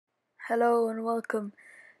Hello and welcome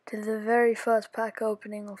to the very first pack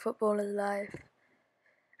opening of Football is Life.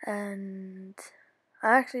 And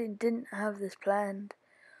I actually didn't have this planned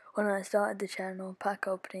when I started the channel, pack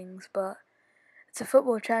openings, but it's a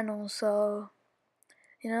football channel, so,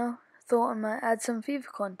 thought I might add some FIFA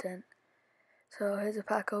content. So here's a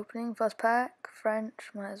pack opening, first pack,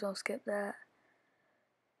 French, might as well skip that.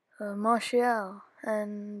 Martial,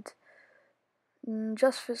 and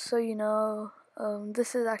just so you know,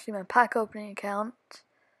 this is actually my pack opening account.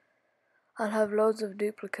 I'll have loads of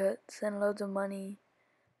duplicates and loads of money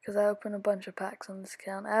because I open a bunch of packs on this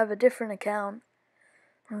account. I have a different account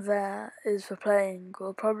that is for playing.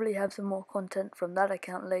 We'll probably have some more content from that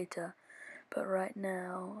account later. But right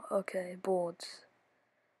now, okay, boards.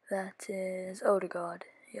 That is Odegaard,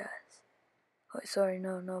 yes. Oh, sorry,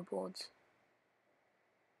 no boards.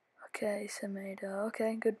 Okay, Semedo.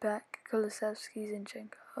 Okay, good pack. Kulusevski,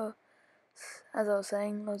 Zinchenko. Oh, as I was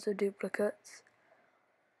saying, loads of duplicates.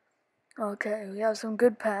 Okay, we have some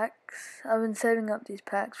good packs. I've been saving up these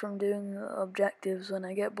packs from doing objectives when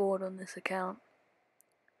I get bored on this account.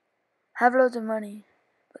 Have loads of money,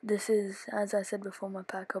 but this is, as I said before, my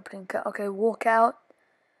pack opening. Okay, walkout.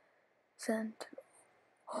 Sent.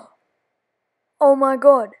 Oh my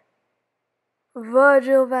god.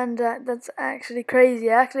 Virgil van Dijk, that's actually crazy.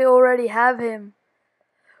 I actually already have him.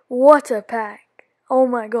 What a pack. Oh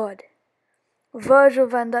my god. Virgil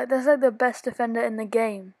van Dijk, that's like the best defender in the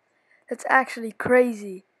game. That's actually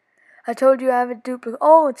crazy. I told you I have a duplicate.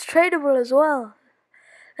 Oh, it's tradable as well.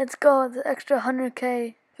 Let's go, the extra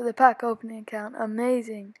 100k for the pack opening account.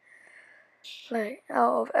 Amazing. Like,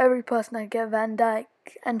 out of every person I get Van Dijk.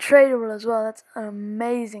 And tradable as well. That's an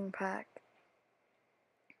amazing pack.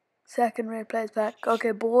 Second rate players pack.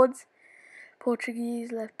 Okay, boards.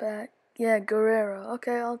 Portuguese left back. Yeah, Guerrero.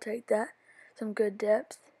 Okay, I'll take that. Some good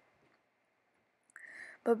depth.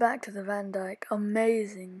 But back to the Van Dijk.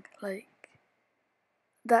 Amazing. Like,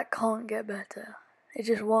 that can't get better. It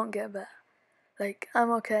just won't get better. Like,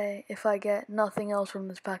 I'm okay if I get nothing else from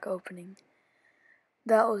this pack opening.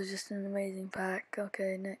 That was just an amazing pack.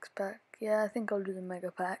 Okay, next pack. Yeah, I think I'll do the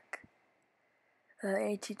mega pack.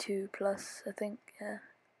 82 plus, I think, yeah.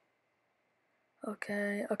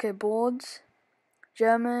 Okay, boards.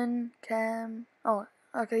 German, Cam. Oh,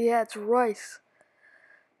 okay, yeah, it's Royce.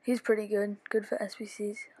 He's pretty good. Good for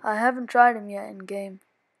SBCs. I haven't tried him yet in game.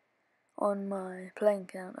 On my playing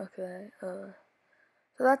count. Okay, so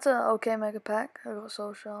that's a okay mega pack. I got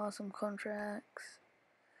social, some contracts.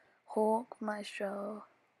 Hawk, Maestro.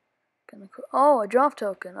 Oh, a draft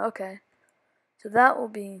token. Okay. So that will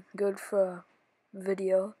be good for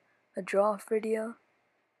video. A draft video.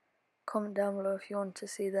 Comment down below if you want to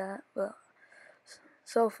see that. But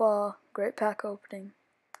so far, great pack opening.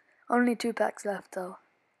 Only 2 packs left though.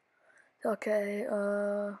 Okay,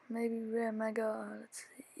 maybe rare mega. Let's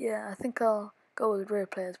see. Yeah, I think I'll go with rare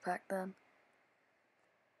players pack then.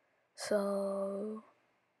 So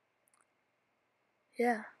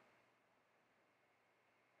yeah.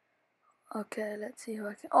 Okay, let's see who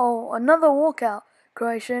I can. Oh, another walkout.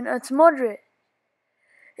 Croatian. It's Modric.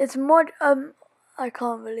 It's I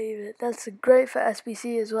can't believe it. That's great for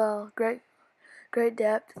SBC as well. Great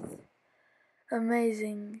depth.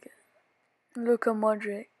 Amazing. Luka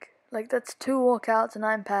Modric. Like, that's 2 walkouts and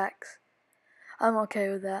 9 packs. I'm okay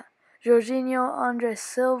with that. Jorginho, Andre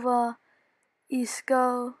Silva,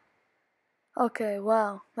 Isco. Okay,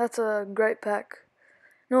 wow. That's a great pack.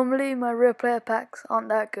 Normally my real player packs aren't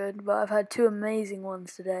that good, but I've had 2 amazing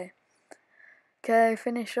ones today. Okay,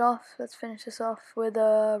 let's finish this off with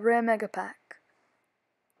a rare mega pack.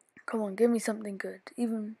 Come on, give me something good.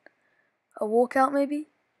 Even a walkout maybe?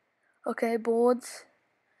 Okay, boards.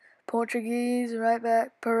 Portuguese, right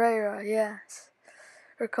back, Pereira, yes.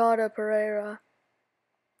 Ricardo Pereira.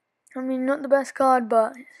 I mean, not the best card,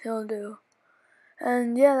 but he'll do.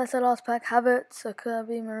 And yeah, that's the last pack. Havertz, a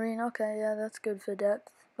Kirby, Marine. Okay, yeah, that's good for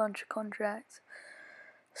depth. Bunch of contracts.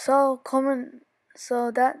 So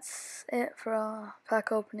that's it for our pack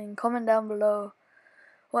opening. Comment down below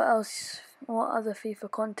what other FIFA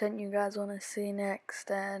content you guys want to see next.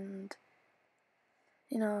 And,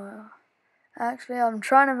 actually, I'm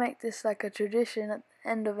trying to make this like a tradition at the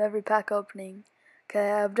end of every pack opening.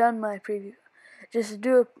 Okay, I've done my preview. Just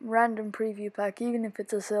do a random preview pack, even if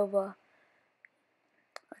it's a silver.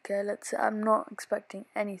 Okay, I'm not expecting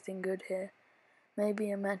anything good here.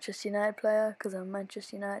 Maybe a Manchester United player, because I'm a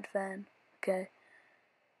Manchester United fan. Okay,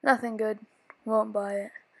 nothing good. Won't buy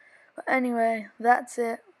it. But anyway, that's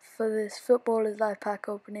it for this Football is Life pack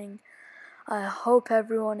opening. I hope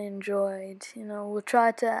everyone enjoyed. We'll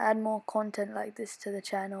try to add more content like this to the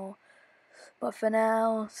channel. But for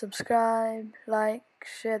now, subscribe, like,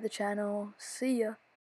 share the channel. See ya.